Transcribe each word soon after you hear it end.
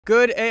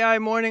Good AI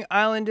morning,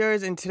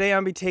 Islanders, and today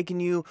I'll be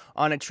taking you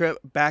on a trip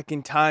back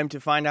in time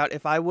to find out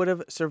if I would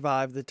have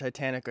survived the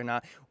Titanic or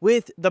not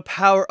with the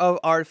power of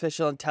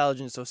artificial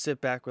intelligence. So sit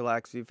back,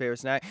 relax, do your favorite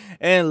snack,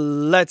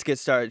 and let's get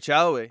started,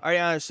 shall we? Alright,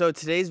 Islanders, so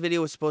today's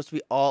video was supposed to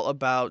be all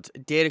about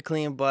data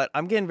cleaning, but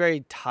I'm getting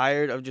very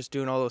tired of just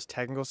doing all those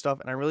technical stuff,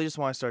 and I really just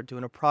want to start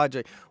doing a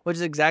project, which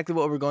is exactly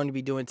what we're going to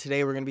be doing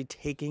today. We're going to be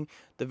taking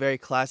the very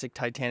classic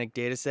Titanic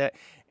dataset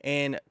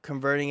and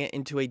converting it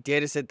into a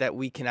dataset that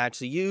we can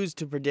actually use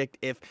to predict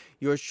if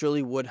yours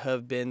truly would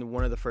have been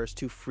one of the first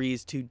to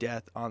freeze to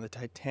death on the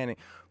Titanic.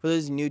 For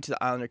those new to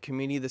the Islander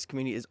community, this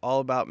community is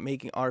all about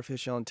making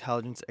artificial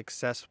intelligence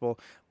accessible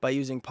by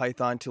using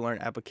Python to learn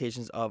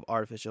applications of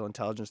artificial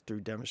intelligence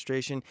through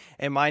demonstration.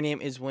 And my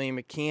name is William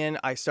McKeon.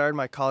 I started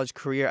my college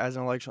career as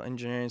an electrical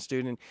engineering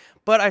student,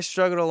 but I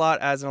struggled a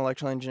lot as an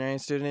electrical engineering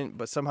student,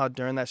 but somehow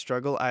during that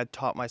struggle, I had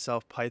taught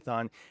myself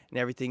Python and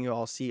everything you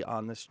all see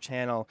on this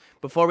channel.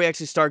 Before we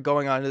actually start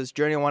going on this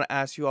journey, I want to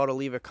ask you all to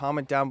leave a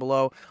comment down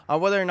below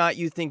on whether or not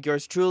you think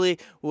yours truly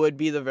would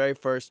be the very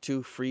first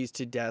to freeze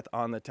to death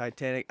on the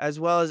Titanic, as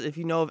well as if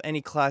you know of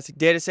any classic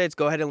datasets,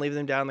 go ahead and leave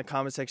them down in the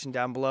comment section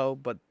down below.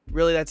 But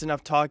really, that's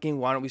enough talking.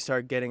 Why don't we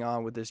start getting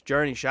on with this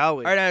journey, shall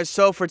we? All right,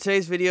 so for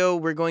today's video,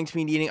 we're going to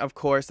be needing, of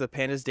course, the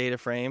pandas data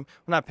frame.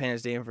 Well, not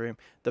pandas data frame,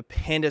 the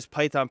pandas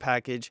Python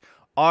package,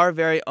 our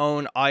very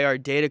own IR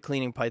data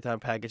cleaning Python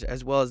package,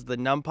 as well as the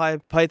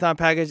NumPy Python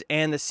package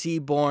and the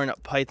Seaborn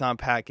Python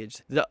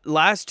package. The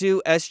last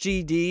two,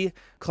 SGD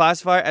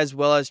classifier as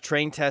well as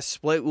train test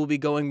split, will be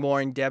going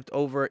more in depth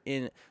over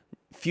in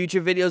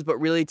future videos, but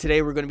really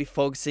today we're going to be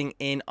focusing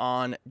in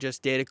on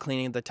just data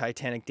cleaning the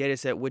Titanic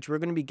dataset, which we're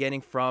going to be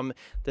getting from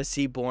the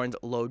Seaborn's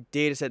load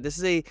dataset. This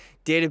is a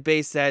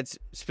database that's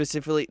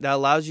specifically that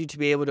allows you to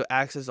be able to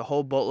access a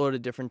whole boatload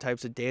of different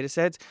types of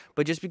datasets,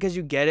 but just because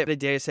you get a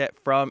dataset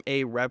from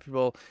a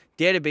reputable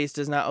database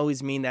does not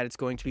always mean that it's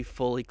going to be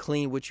fully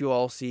clean, which you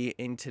all see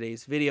in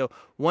today's video.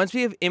 Once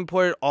we have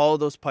imported all of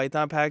those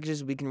Python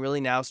packages, we can really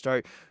now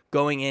start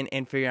going in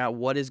and figuring out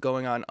what is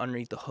going on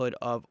underneath the hood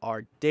of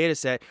our data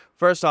set.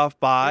 First off,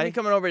 by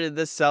coming over to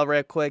this cell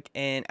right quick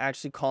and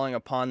actually calling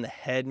upon the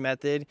head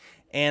method.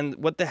 And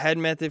what the head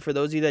method, for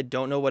those of you that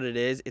don't know what it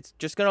is, it's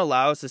just going to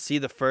allow us to see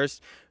the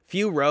first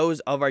few rows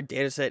of our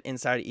data set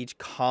inside of each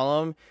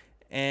column.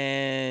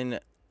 And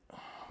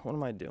what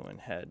am I doing?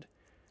 Head.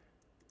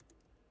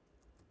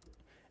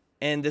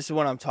 And this is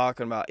what I'm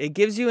talking about. It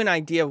gives you an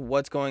idea of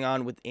what's going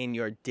on within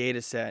your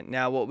data set.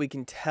 Now, what we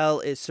can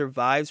tell is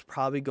survives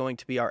probably going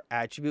to be our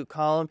attribute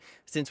column,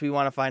 since we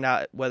want to find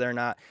out whether or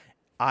not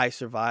I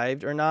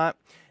survived or not.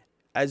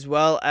 As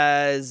well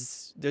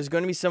as there's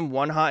going to be some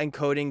one-hot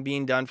encoding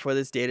being done for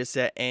this data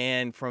set.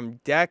 And from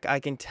deck, I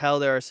can tell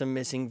there are some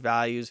missing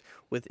values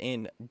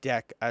within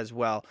deck as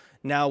well.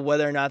 Now,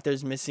 whether or not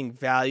there's missing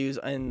values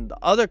in the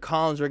other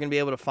columns, we're going to be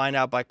able to find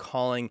out by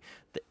calling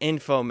the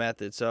info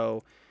method.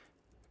 So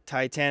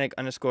Titanic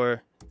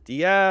 _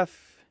 df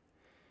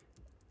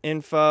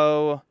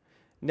info.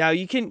 Now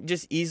you can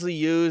just easily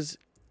use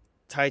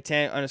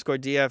Titanic _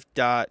 df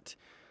dot,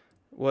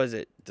 what is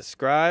it,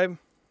 describe,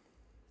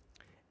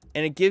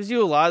 and it gives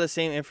you a lot of the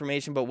same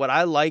information. But what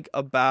I like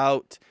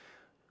about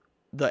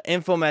the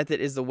info method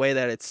is the way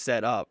that it's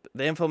set up.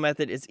 The info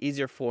method is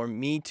easier for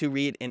me to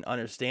read and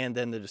understand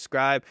than the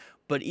describe,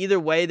 but either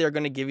way they're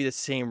going to give you the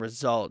same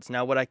results.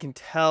 Now, what I can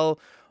tell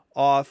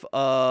off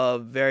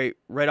of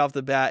right off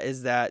the bat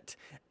is that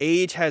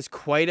age has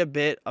quite a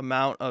bit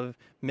amount of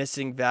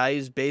missing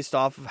values, based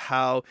off of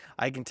how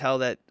I can tell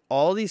that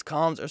all these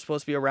columns are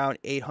supposed to be around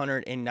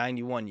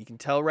 891. You can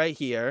tell right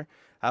here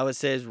how it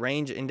says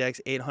range index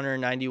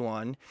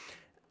 891,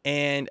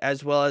 and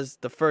as well as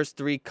the first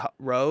three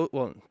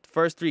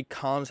first three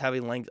columns have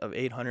a length of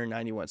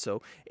 891.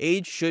 So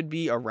age should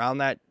be around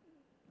that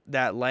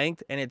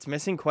length, and it's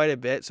missing quite a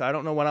bit. So I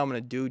don't know what I'm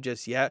going to do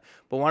just yet,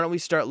 but why don't we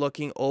start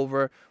looking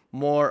over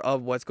more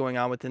of what's going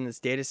on within this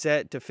data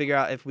set to figure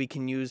out if we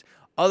can use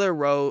other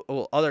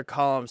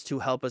columns to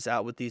help us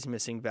out with these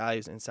missing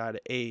values inside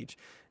of age.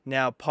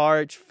 Now,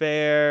 parch,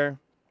 fair,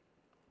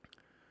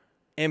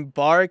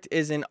 embarked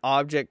is an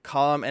object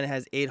column and it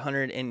has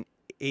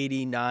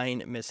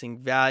 889 missing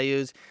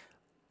values.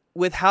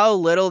 With how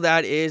little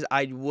that is,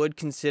 I would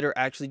consider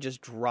actually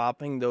just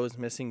dropping those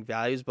missing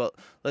values. But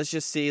let's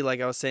just see, like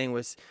I was saying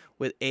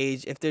with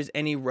age, if there's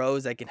any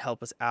rows that can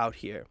help us out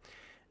here.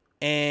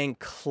 And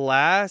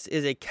class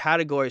is a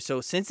category. So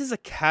since it's a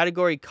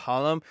category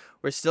column,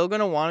 we're still going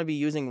to want to be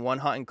using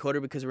one-hot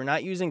encoder because we're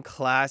not using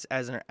class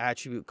as an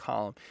attribute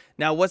column.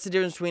 Now, what's the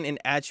difference between an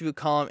attribute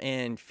column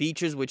and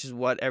features, which is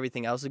what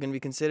everything else is going to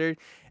be considered?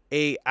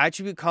 A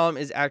attribute column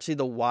is actually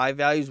the Y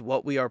values,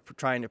 what we are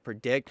trying to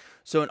predict.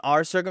 So in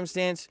our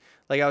circumstance,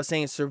 like I was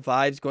saying,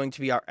 survive is going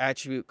to be our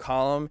attribute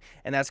column,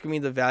 and that's going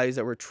to be the values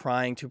that we're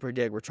trying to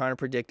predict. We're trying to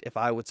predict if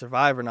I would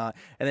survive or not.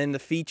 And then the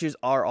features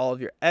are all of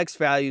your X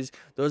values.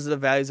 Those are the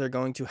values that are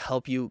going to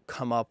help you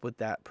come up with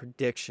that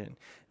prediction.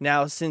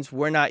 Now, since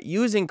we're not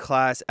using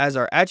class as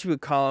our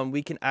attribute column,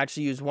 we can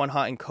actually use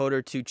one-hot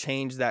encoder to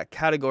change that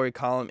category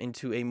column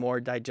into a more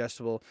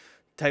digestible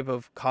type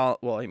of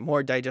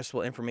more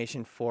digestible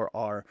information for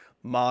our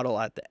model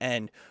at the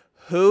end.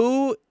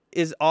 Who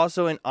is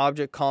also an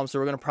object column, so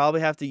we're going to probably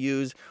have to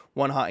use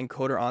one hot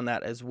encoder on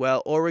that as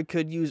well, or we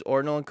could use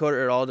ordinal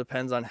encoder. It all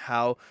depends on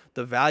how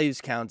the values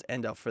counts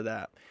end up for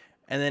that.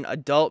 And then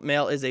adult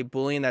male is a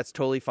Boolean. That's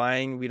totally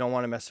fine. We don't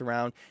want to mess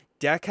around.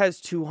 Deck has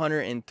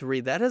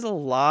 203. That is a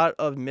lot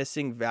of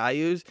missing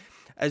values,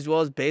 as well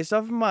as based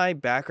off of my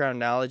background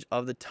knowledge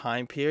of the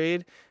time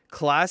period,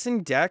 class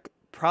and deck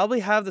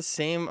probably have the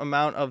same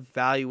amount of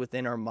value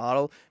within our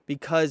model,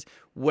 because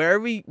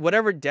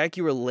whatever deck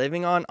you were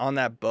living on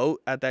that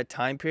boat at that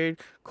time period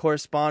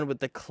correspond with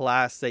the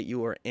class that you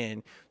were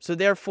in. So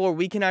therefore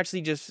we can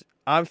actually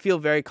I feel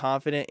very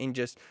confident in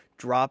just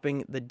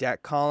dropping the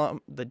deck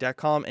column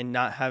and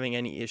not having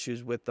any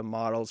issues with the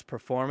model's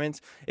performance.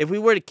 If we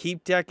were to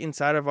keep deck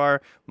inside of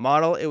our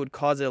model, it would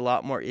cause it a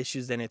lot more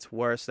issues than it's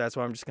worth. So that's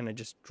why I'm just going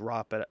to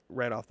drop it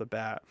right off the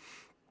bat.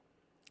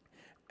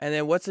 And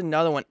then what's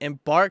another one?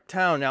 Embarked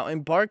Town. Now,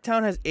 Embarked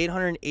Town has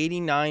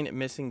 889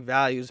 missing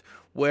values,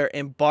 where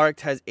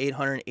Embarked has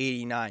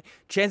 889.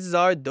 Chances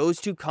are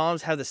those two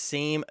columns have the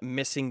same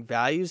missing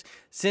values,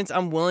 since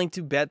I'm willing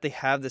to bet they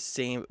have the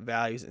same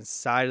values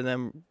inside of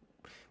them,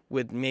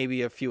 with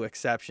maybe a few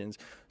exceptions.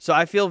 So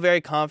I feel very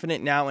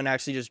confident now in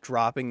actually just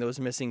dropping those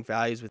missing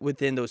values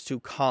within those two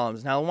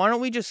columns. Now, why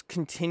don't we just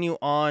continue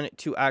on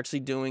to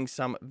actually doing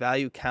some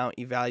value count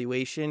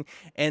evaluation?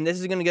 And this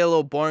is going to get a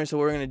little boring, so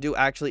what we're going to do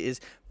actually is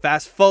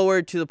fast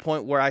forward to the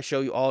point where I show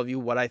you all of you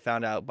what I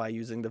found out by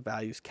using the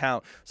values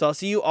count. So I'll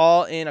see you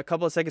all in a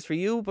couple of seconds for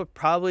you, but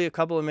probably a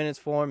couple of minutes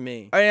for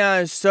me. All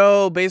right,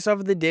 so based off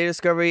of the data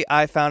discovery,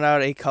 I found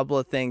out a couple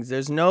of things.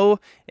 There's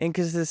no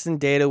inconsistent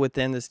data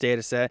within this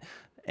data set.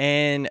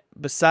 And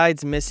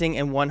besides missing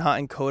and one hot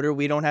encoder,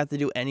 we don't have to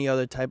do any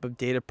other type of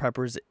data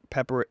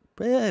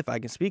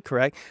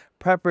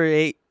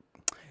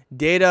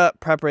data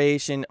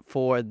preparation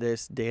for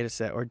this data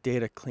set or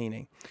data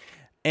cleaning.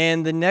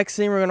 And the next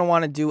thing we're going to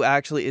want to do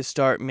actually is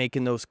start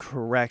making those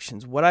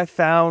corrections. What I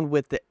found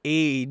with the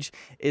age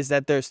is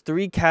that there's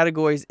 3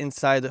 categories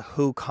inside the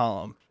who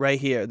column right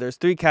here. There's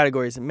 3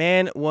 categories: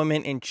 man,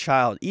 woman, and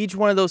child. Each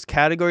one of those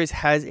categories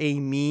has a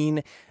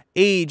mean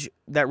age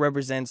that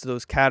represents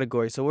those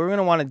categories. So what we're going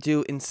to want to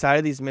do inside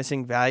of these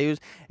missing values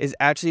is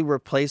actually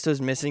replace those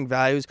missing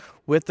values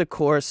with the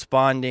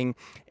corresponding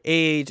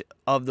age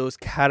of those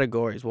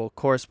categories. Well,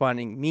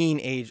 corresponding mean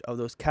age of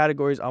those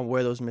categories on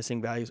where those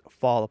missing values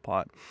fall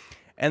upon.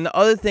 And the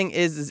other thing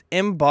is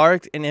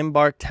Embarked and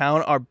Embarked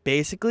Town are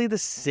basically the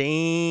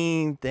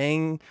same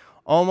thing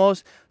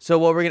almost. So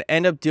what we're going to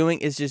end up doing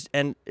is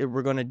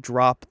we're going to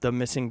drop the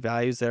missing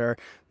values that are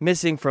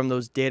missing from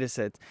those data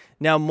sets.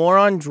 Now, more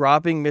on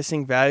dropping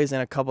missing values in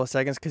a couple of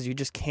seconds, because you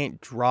just can't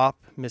drop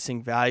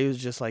missing values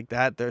just like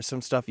that. There's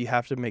some stuff you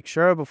have to make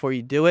sure of before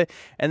you do it.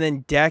 And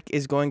then deck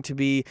is going to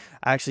be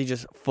actually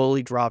just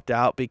fully dropped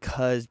out,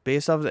 because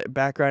based off the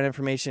background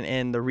information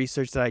and the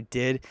research that I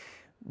did,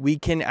 we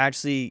can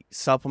actually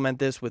supplement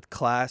this with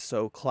class.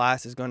 So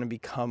class is going to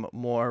become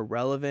more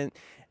relevant,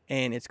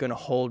 and it's going to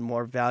hold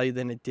more value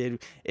than it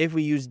did if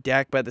we use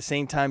deck. But at the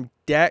same time,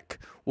 deck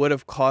would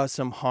have caused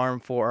some harm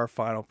for our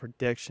final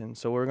prediction.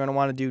 So what we're going to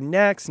want to do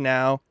next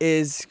now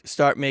is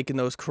start making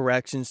those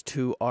corrections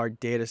to our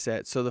data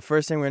set. So the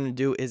first thing we're going to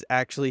do is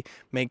actually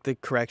make the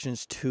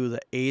corrections to the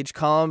age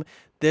column.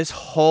 This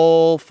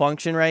whole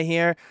function right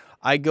here,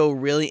 I go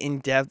really in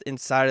depth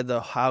inside of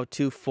the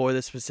how-to for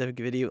this specific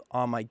video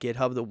on my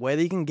GitHub. The way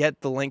that you can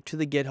get the link to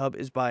the GitHub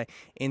is by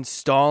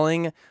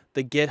installing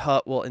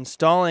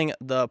installing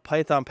the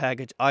Python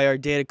package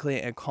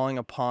irdatacleaning and calling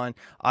upon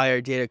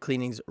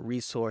irdatacleaning's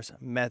resource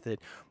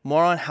method.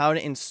 More on how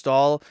to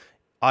install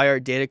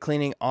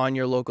irdatacleaning on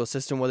your local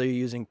system, whether you're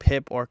using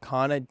pip or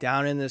conda,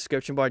 down in the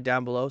description bar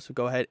down below. So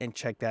go ahead and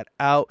check that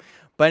out.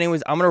 But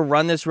anyways, I'm going to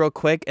run this real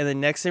quick, and the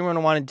next thing we're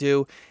going to want to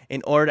do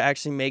in order to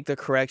actually make the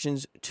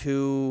corrections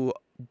to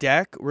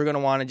deck, we're going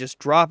to want to just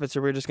drop it. So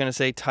we're just going to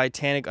say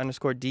Titanic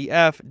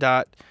 _df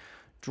dot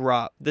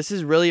drop. This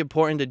is really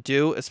important to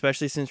do,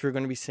 especially since we're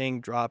going to be saying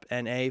drop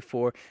NA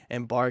for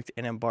Embarked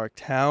and Embarked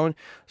Town.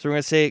 So we're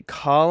going to say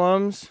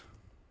columns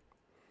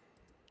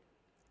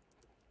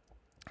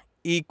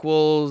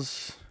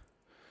equals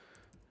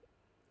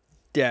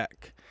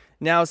deck.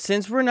 Now,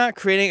 since we're not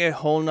creating a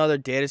whole nother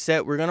data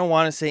set, we're going to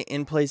want to say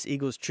in place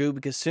equals true,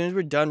 because as soon as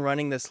we're done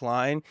running this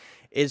line,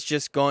 it's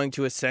just going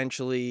to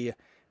essentially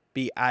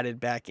be added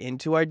back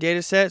into our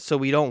data set. So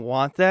we don't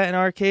want that in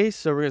our case.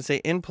 So we're going to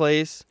say in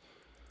place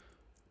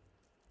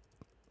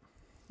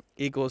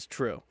equals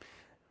true.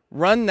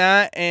 Run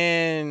that,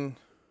 and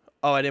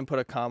oh, I didn't put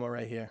a comma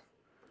right here.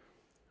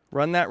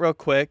 Run that real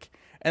quick.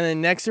 And the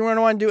next thing we're going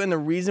to want to do, and the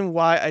reason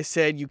why I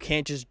said you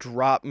can't just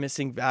drop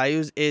missing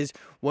values, is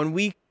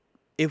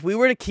if we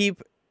were to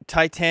keep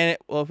Titanic,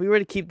 well, if we were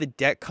to keep the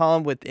deck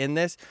column within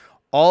this,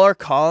 all our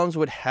columns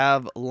would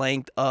have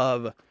length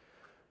of,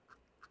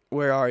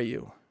 where are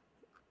you?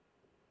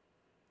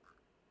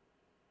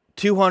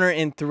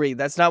 203.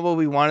 That's not what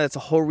we wanted. That's the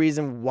whole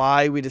reason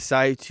why we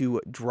decided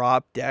to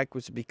drop deck,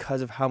 was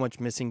because of how much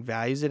missing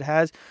values it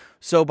has.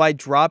 So by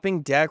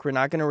dropping deck, we're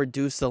not going to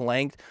reduce the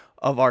length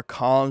of our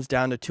columns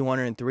down to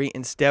 203.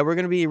 Instead, we're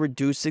going to be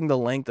reducing the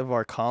length of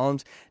our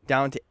columns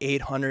down to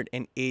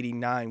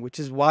 889, which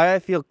is why I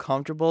feel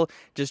comfortable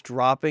just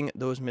dropping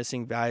those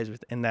missing values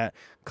within that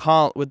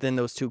column, within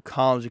those two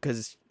columns,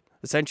 because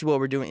essentially what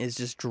we're doing is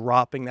just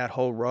dropping that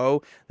whole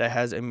row that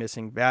has a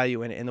missing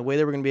value in it. And the way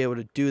that we're going to be able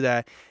to do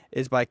that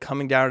is by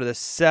coming down to the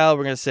cell.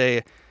 We're going to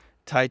say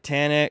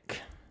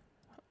Titanic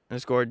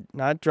underscore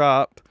not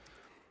drop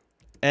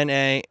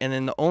NA, and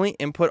then the only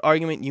input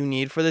argument you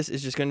need for this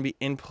is just going to be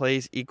in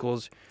place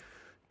equals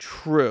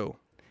true.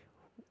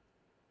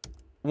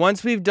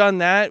 Once we've done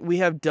that, we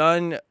have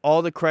done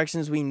all the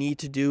corrections we need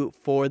to do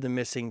for the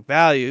missing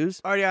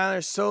values. Alrighty,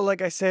 Islanders, so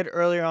like I said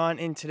earlier on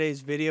in today's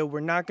video,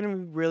 we're not going to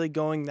be really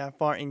going that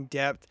far in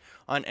depth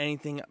on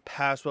anything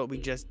past what we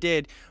just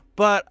did,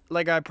 but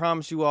like I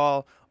promised you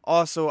all,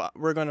 also,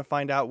 we're going to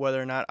find out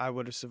whether or not I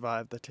would have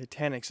survived the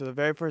Titanic. So the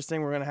very first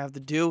thing we're going to have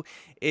to do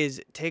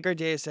is take our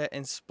data set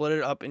and split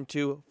it up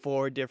into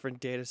 4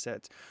 different data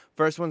sets.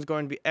 First one's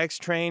going to be X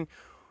train,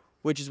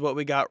 which is what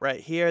we got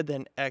right here.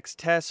 Then X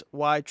test,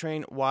 Y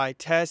train, Y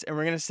test. And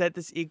we're going to set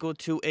this equal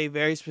to a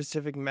very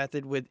specific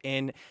method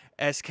within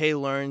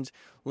sklearn's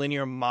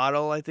linear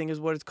model, I think is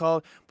what it's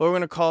called. But we're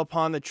going to call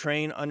upon the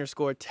train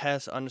underscore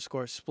test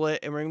underscore split.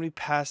 And we're going to be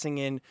passing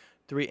in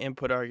 3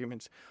 input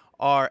arguments.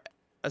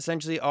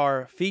 Essentially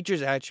our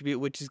features attribute,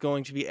 which is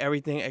going to be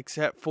everything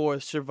except for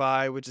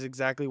survive, which is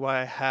exactly why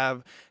I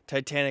have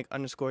Titanic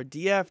underscore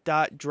df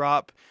dot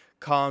drop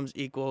columns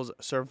equals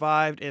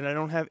survived, and I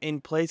don't have in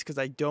place because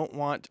I don't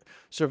want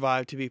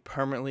survive to be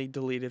permanently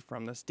deleted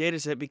from this data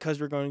set, because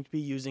we're going to be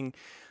using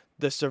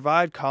the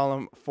survived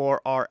column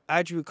for our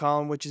attribute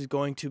column, which is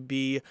going to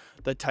be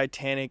the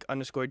Titanic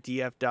underscore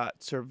df dot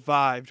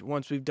survived.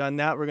 Once we've done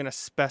that, we're going to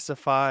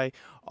specify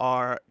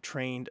our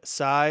trained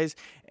size,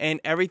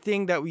 and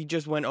everything that we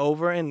just went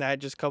over in that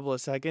just couple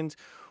of seconds,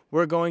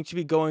 we're going to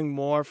be going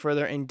more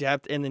further in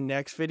depth in the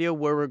next video,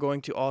 where we're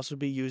going to also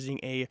be using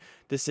a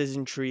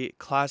decision tree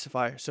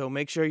classifier. So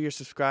make sure you're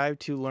subscribed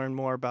to learn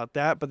more about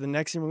that. But the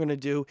next thing we're going to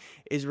do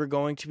is we're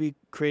going to be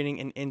creating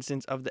an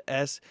instance of the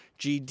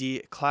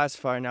SGD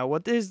classifier. Now,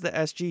 what is the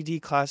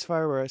SGD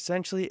classifier? Where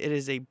essentially it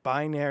is a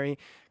binary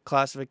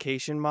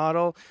classification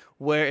model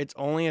where it's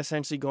only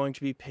essentially going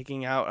to be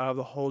picking out of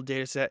the whole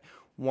data set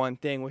one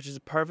thing, which is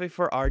perfect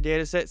for our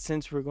data set,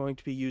 since we're going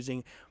to be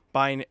using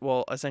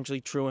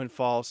essentially true and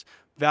false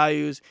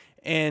values.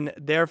 And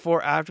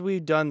therefore, after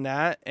we've done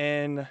that,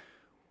 and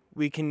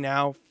we can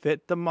now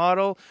fit the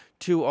model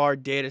to our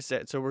data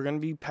set. So we're going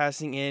to be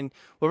passing in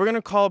what we're going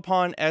to call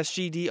upon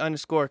SGD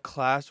underscore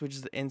class, which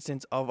is the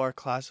instance of our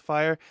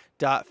classifier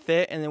dot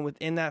fit. And then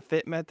within that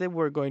fit method,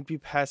 we're going to be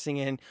passing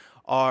in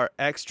our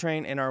X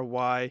train and our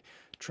Y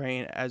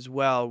train as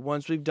well.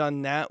 Once we've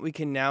done that, we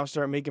can now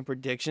start making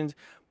predictions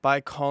by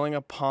calling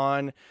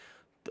upon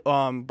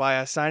by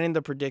assigning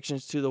the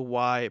predictions to the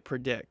Y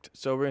predict.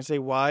 So we're going to say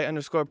Y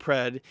underscore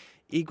pred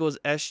equals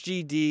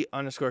SGD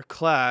underscore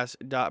class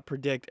dot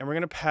predict, and we're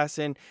going to pass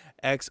in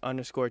X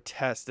underscore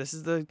test. This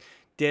is the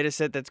data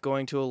set that's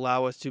going to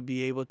allow us to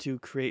be able to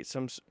create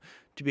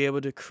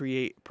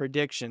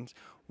predictions.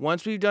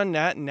 Once we've done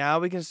that, now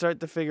we can start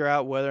to figure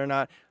out whether or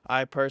not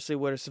I personally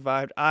would have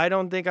survived. I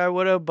don't think I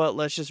would have, but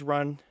let's just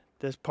run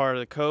this part of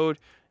the code.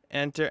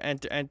 Enter,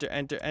 enter, enter,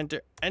 enter,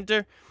 enter,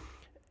 enter.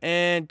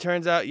 And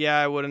turns out, yeah,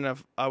 I wouldn't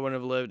have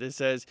lived. It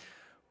says,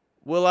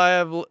 will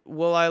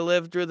I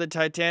live through the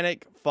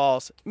Titanic?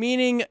 False.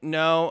 Meaning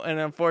no, and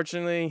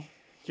unfortunately,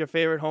 your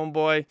favorite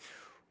homeboy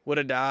would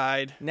have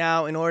died.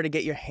 Now, in order to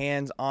get your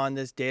hands on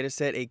this data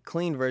set, a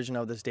clean version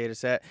of this data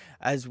set,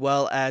 as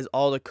well as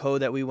all the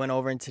code that we went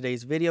over in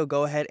today's video,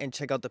 go ahead and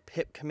check out the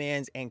pip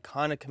commands and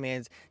conda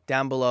commands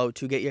down below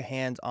to get your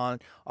hands on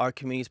our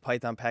community's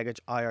Python package,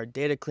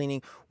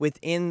 irdatacleaning.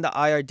 Within the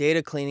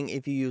irdatacleaning,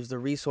 if you use the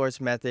resource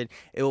method,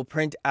 it will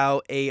print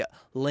out a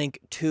link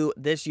to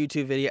this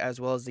YouTube video as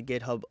well as the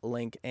GitHub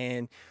link.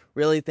 And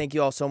really, thank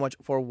you all so much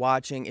for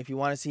watching. If you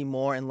want to see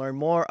more and learn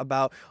more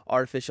about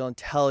artificial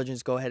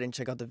intelligence, go ahead and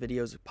check out the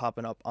videos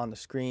popping up on the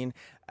screen.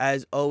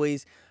 As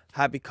always,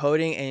 happy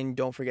coding, and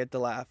don't forget to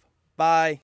laugh. Bye.